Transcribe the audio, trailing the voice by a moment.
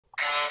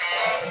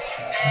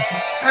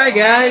Hi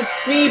guys,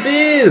 it's me,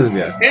 Boog!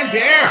 And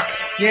yeah,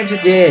 And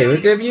today we're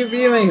gonna be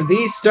reviewing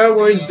the Star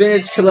Wars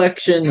Vintage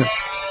Collection.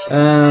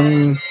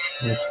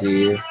 Let's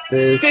see, is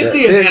this,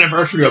 50th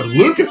anniversary of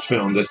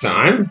Lucasfilm this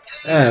time.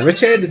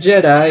 Return of the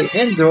Jedi,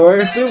 Endor,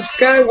 Luke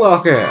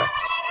Skywalker!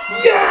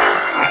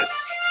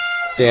 Yes!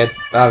 Dad's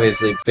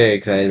obviously very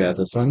excited about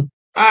this one.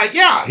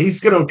 Yeah, he's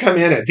going to come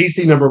in at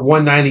VC number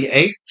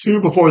 198, Two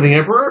Before the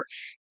Emperor,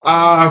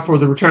 for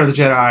the Return of the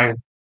Jedi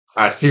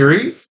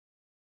series.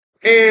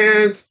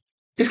 And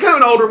he's kind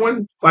of an older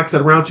one. Like I said,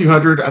 around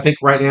 200. I think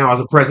right now, as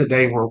of present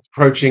day, we're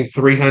approaching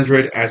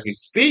 300 as we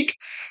speak.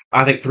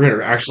 I think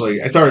 300 actually,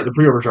 it's already, the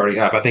pre-order's already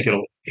up. I think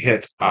it'll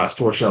hit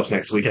store shelves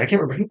next week. And I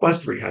can't remember who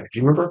was 300. Do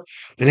you remember?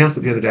 They announced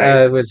it the other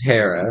day. It was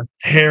Hera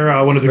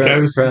Hera, one of the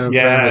ghosts. from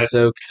Yes.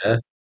 Ahsoka.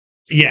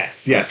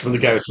 Yes, from the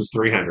Ghost was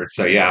 300.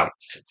 So yeah,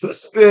 so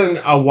this has been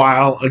a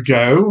while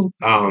ago,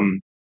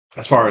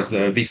 as far as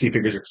the VC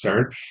figures are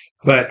concerned,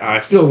 but I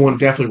still one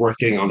definitely worth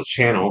getting on the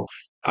channel,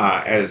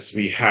 as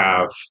we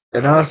have,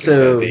 And like I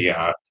said, also,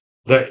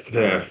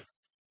 the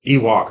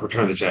Ewok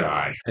Return of the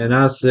Jedi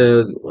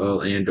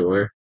well,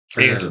 Andor.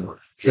 and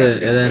So, yes,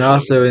 and then especially.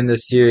 also in the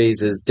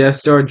series is Death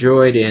Star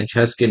Droid and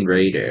Tusken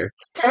Raider.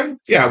 Okay,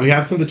 yeah, we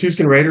have some of the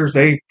Tusken Raiders.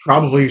 They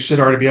probably should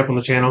already be up on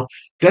the channel.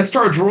 Death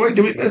Star Droid,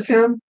 do we miss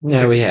him?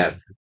 No, we have.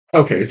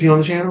 Okay, is he on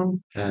the channel?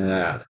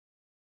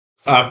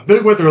 Uh,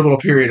 Big went through a little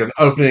period of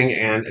opening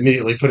and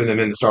immediately putting them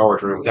in the Star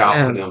Wars room without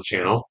putting um, them on the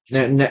channel.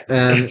 no,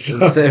 no,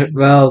 So,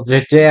 well,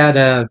 the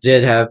dad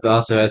did have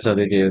also has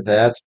something to do with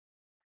that.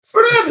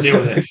 what does that have to do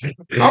with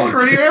it? I would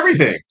review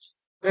everything.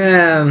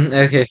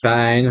 Okay,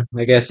 fine.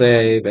 I guess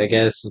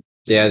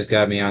dad's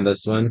got me on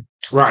this one.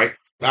 Right.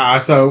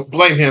 So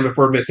blame him if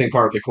we're missing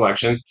part of the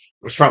collection. It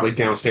was probably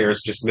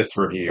downstairs, just missed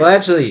review. Well,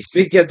 actually,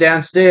 speaking of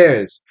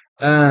downstairs,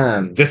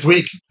 This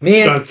week,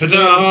 me and dun, dun,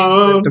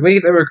 dun, the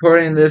week that we're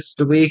recording this,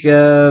 the week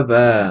of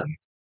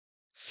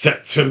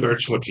September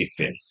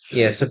 25th,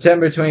 yeah,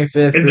 September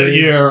 25th in the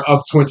year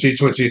of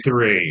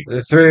 2023,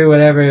 through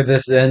whatever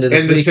this end of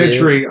this in the week is.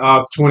 century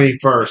of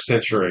 21st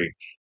century,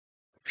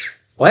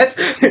 What?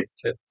 in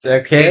the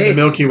Okay.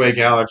 Milky Way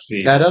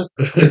galaxy. I don't.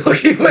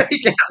 Milky Way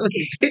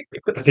galaxy.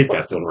 I think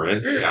that's the one we're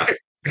in. Yeah,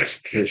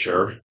 pretty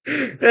sure.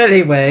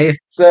 Anyway,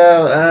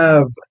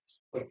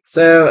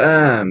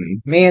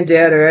 me and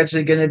Dad are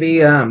actually going to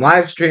be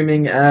live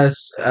streaming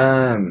us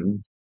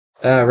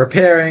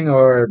repairing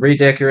or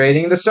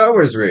redecorating the Star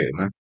Wars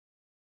room.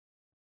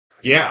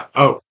 Yeah.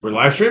 Oh, we're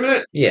live streaming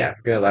it? Yeah,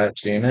 we're gonna live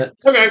stream it.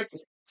 Okay.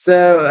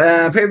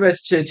 So, pretty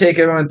much to take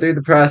everyone through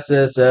the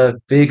process of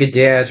being a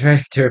dad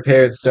trying to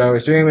repair the Star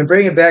Wars room and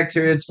bring it back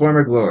to its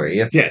former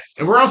glory. Yes.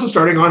 And we're also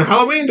starting on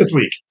Halloween this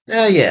week.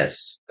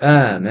 Yes.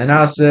 And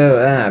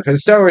also, for the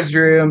Star Wars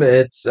room,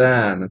 it's,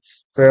 for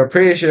I'm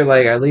pretty sure,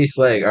 like, at least,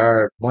 like,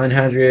 our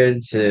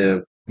 100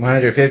 to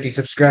 150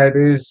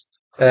 subscribers,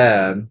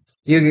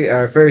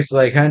 our first,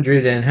 like,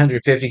 100 and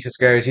 150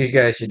 subscribers, you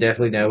guys should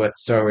definitely know what the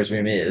Star Wars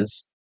room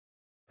is.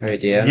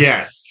 Right, yeah?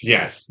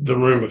 Yes. The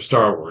Room of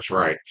Star Wars,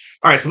 right.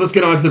 All right, so let's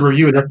get on to the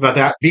review. Enough about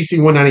that.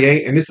 VC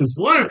 198, and this is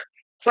Luke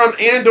from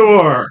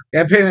Andor.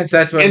 Yeah, pretty much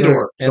that's why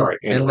Endor. Sorry,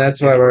 and Andor. that's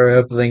why Andor. we're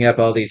opening up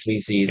all these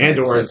VCs in a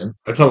Andor second.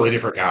 is a totally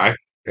different guy.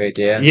 Right,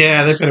 yeah?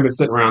 Yeah, they've kind of been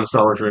sitting around the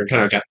Star Wars room,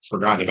 kind of got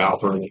forgotten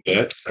about for a little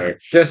bit. So,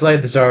 Just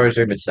like the Star Wars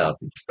room itself.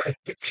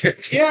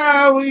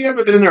 yeah, we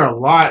haven't been in there a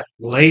lot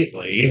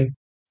lately.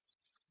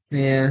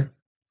 Yeah.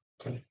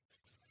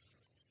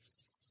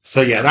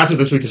 So yeah, that's what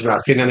this week is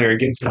about. Getting in there and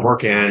getting some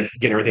work in,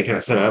 getting everything kind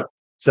of set up.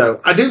 So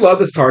I do love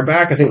this card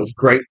back. I think it was a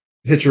great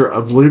picture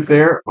of Luke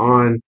there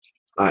on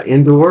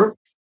Endor.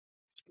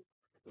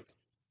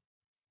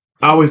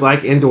 I always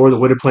like Endor, the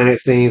wooded planet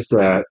scenes,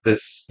 the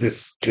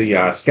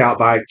scout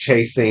bike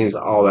chase scenes,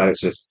 all that.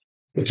 It's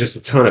just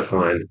a ton of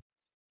fun.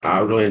 I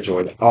really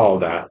enjoyed all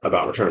of that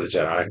about Return of the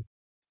Jedi.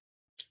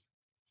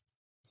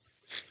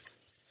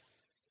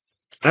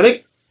 I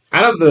think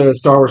out of the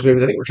Star Wars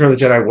movies, I think Return of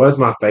the Jedi was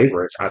my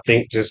favorite. I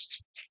think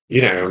just,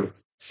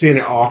 seeing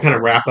it all kind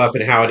of wrap up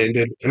and how it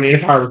ended. I mean,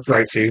 Empire was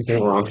great too. Don't get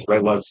me wrong,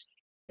 everybody loves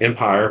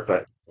Empire,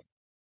 but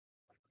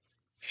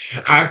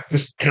I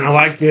just kind of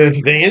liked the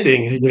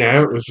ending.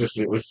 It was just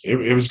it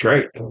was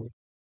great.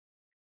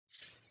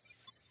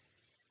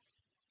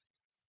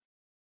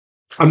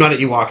 I'm not an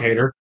Ewok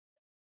hater.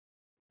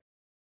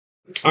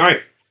 All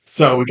right,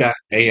 so we've got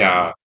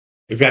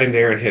him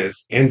there in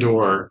his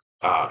Endor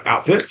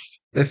outfits.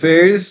 The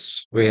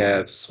first, we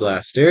have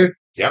Splaster,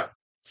 Yep,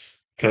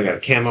 kind of got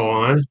a camo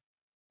on.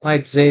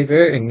 lightsaber,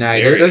 Very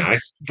ignited,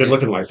 nice, good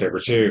looking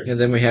lightsaber too. and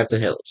then we have the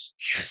hilt,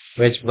 which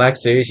Yes, Black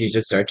Series you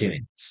just start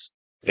doing this.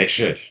 they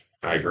should.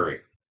 I agree.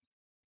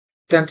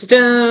 Dun dun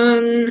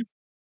dun!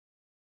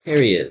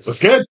 Here he Looks is.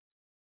 good.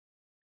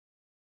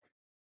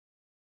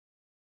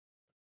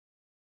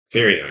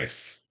 Very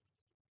nice.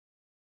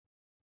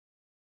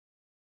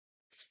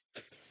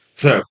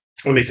 So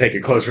let me take a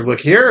closer look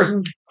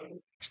here.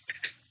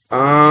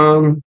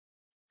 Um,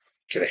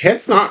 okay,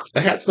 the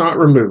hat's not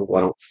removable.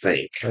 I don't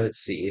think. Let's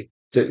see.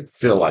 Didn't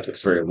feel like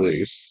it's very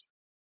loose.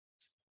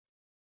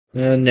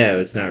 No,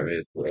 it's not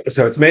removable.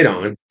 So it's made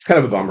on. It's kind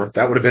of a bummer.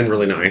 That would have been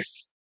really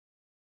nice.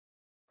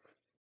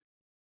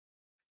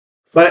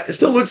 But it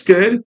still looks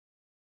good.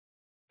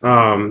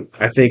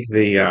 I think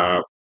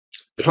the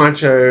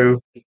poncho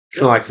kind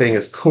of like thing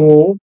is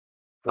cool.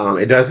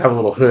 It does have a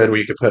little hood where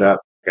you could put up,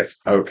 I guess,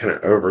 kind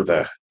of over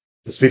the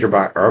speaker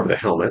box or over the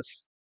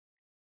helmets.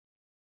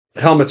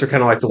 The helmets are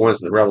kind of like the ones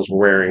that the rebels were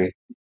wearing,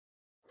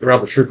 the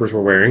rebel troopers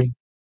were wearing.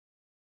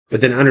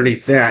 But then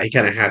underneath that, he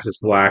kind of has his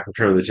black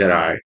Return of the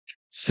Jedi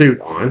suit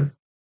on,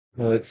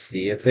 Well, let's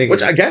see. I think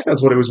which I guess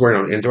that's what he was wearing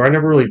on Endor. I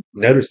never really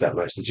noticed that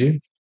much. Did you?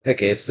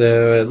 okay,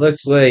 so it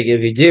looks like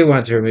if you do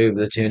want to remove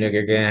the tunic,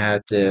 you're gonna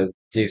have to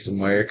do some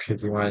work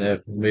if you want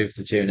to remove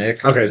the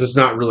tunic. Okay, so it's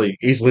not really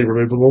easily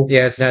removable.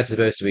 Yeah, it's not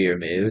supposed to be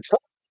removed.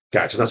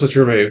 Gotcha. That's what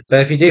you remove.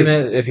 But if you do, 'Cause-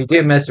 if you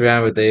do mess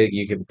around with it,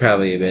 you could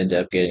probably end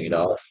up getting it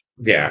off.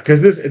 yeah,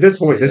 because this at this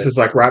point, See, this is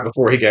that's like right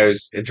before he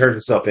goes and turns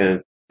himself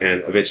in,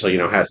 and eventually,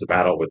 has the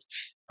battle with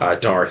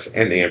Darth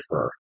and the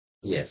Emperor.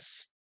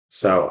 yes.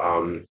 So,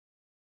 all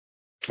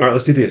right,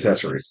 let's do the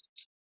accessories.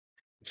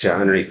 Yeah,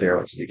 underneath there,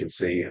 like you can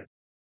see,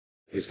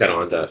 he's got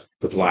on the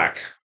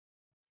black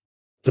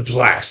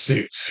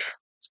suit,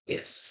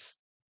 Yes.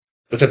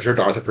 which I'm sure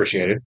Darth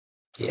appreciated.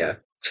 Yeah.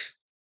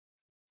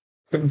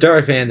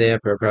 Darth and the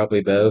Emperor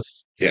probably both.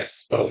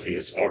 Yes. Oh, he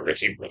is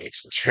already ready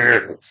to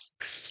turn.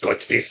 This is going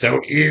to be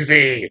so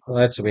easy. Well,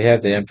 actually, we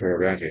have the Emperor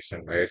around here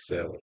somewhere,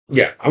 so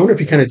Yeah, I wonder if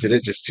he kind of did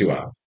it just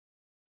to,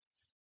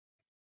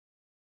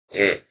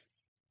 mm,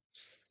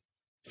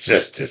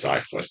 just as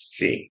I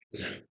foreseen.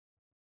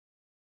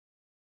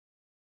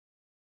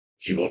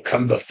 He will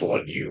come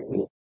before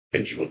you,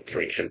 and you will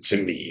bring him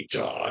to me,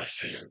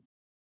 Darth.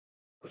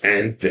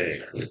 And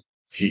then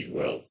he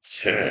will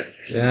turn.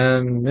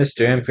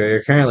 Mr. Emperor,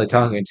 you're currently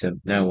talking to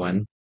no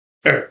one.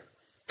 Er,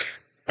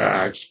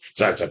 time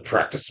to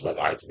practice my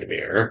lines in the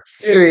mirror.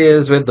 Here he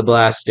is with the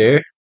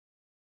blaster.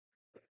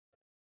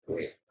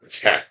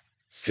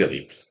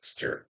 Silly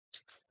blaster.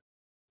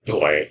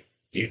 Boy,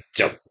 you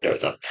don't know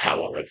the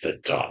power of the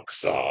dark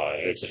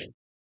side.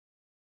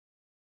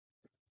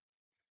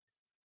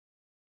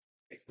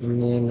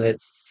 And then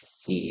let's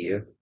see.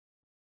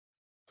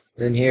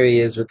 Then here he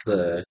is with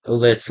the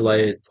lit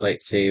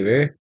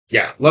lightsaber.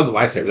 Yeah, love the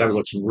lightsaber. That one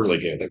looks really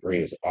good. That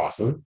green is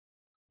awesome.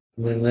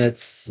 And then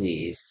let's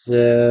see.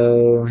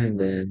 So, and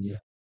then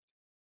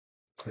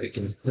we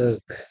can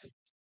hook.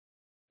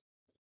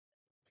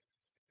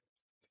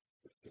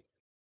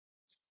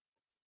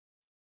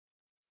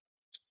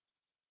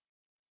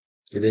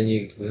 And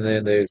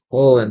then there's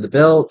hole in the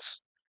belt,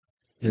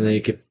 and then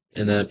you can,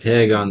 and then a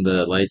peg on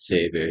the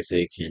lightsaber, so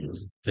you can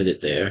put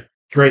it there.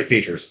 Great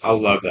features. I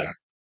love that.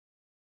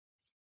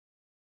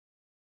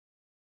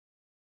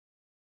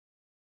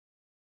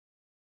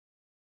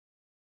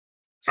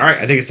 All right,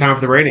 I think it's time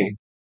for the rating.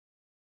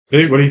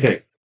 Hey, what do you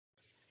think?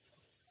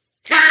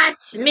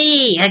 That's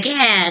me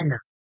again.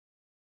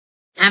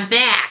 I'm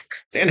back.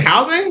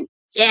 Housing?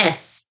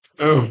 Yes.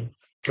 Oh,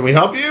 can we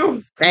help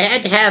you? I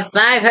had to have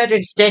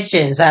 500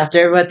 stitches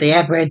after what the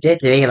Emperor did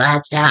to me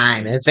last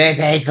time. It's very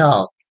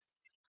painful.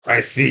 I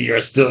see you're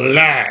still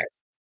alive.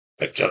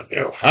 I don't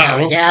know Oh how.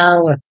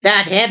 no,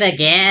 not him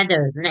again.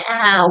 No.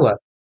 Oh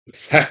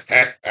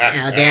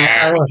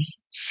no.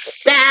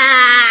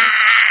 Ah!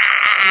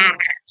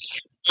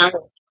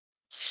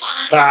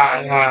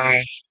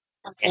 Power.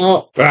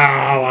 Oh,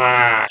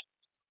 Power.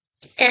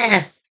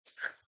 eh.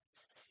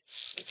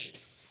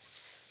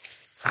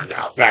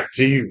 Now back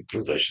to you,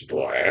 foolish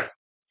boy.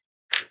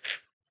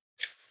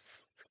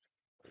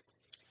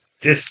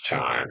 This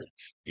time,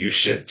 you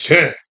should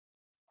turn,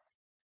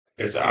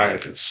 as I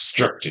have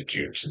instructed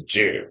you to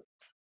do.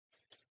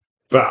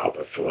 Bow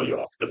before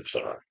your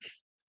emperor.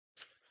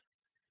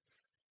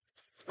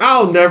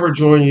 I'll never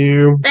join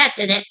you. That's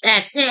it.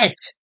 That's it.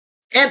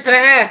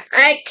 Emperor,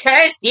 I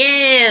curse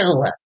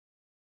you.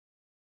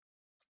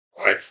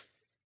 What?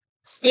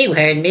 You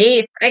heard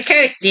me. I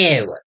cursed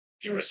you.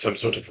 You are some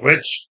sort of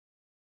witch?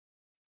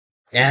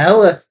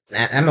 No,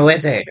 I'm a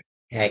wizard.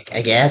 I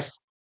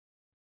guess.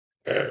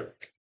 Uh,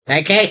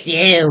 I curse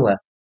you.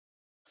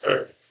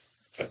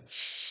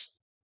 That's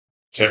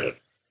terrible.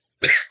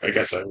 I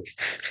guess I'm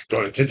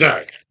going to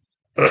die.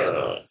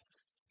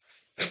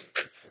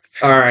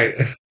 All right,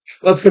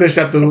 let's finish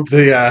up the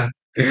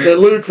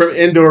Luke from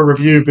Endor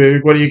review,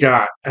 Boog. What do you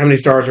got? How many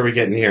stars are we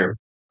getting here?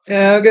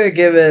 Yeah, I'm gonna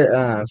give it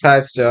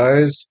 5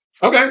 stars.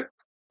 Okay.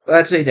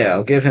 Actually, no,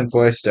 I'll give him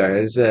 4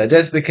 stars.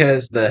 Just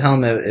because the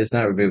helmet is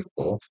not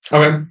removable.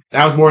 Okay.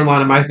 That was more in line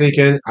with my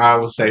thinking. I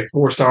will say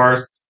 4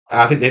 stars.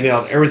 I think they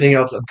nailed everything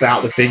else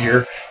about the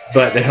figure,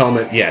 but the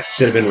helmet, yes,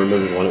 should have been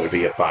removable and it would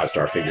be a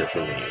 5-star figure for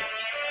me.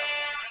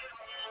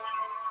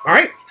 All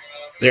right.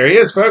 There he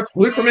is, folks.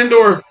 Luke from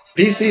Endor,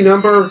 PC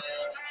number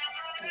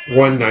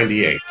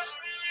 198.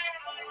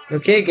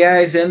 Okay,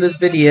 guys, end this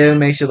video.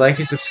 Make sure to like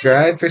and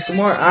subscribe for some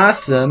more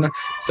awesome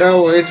Star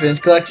Wars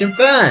Vintage Collection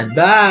fun.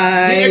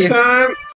 Bye! See you next time.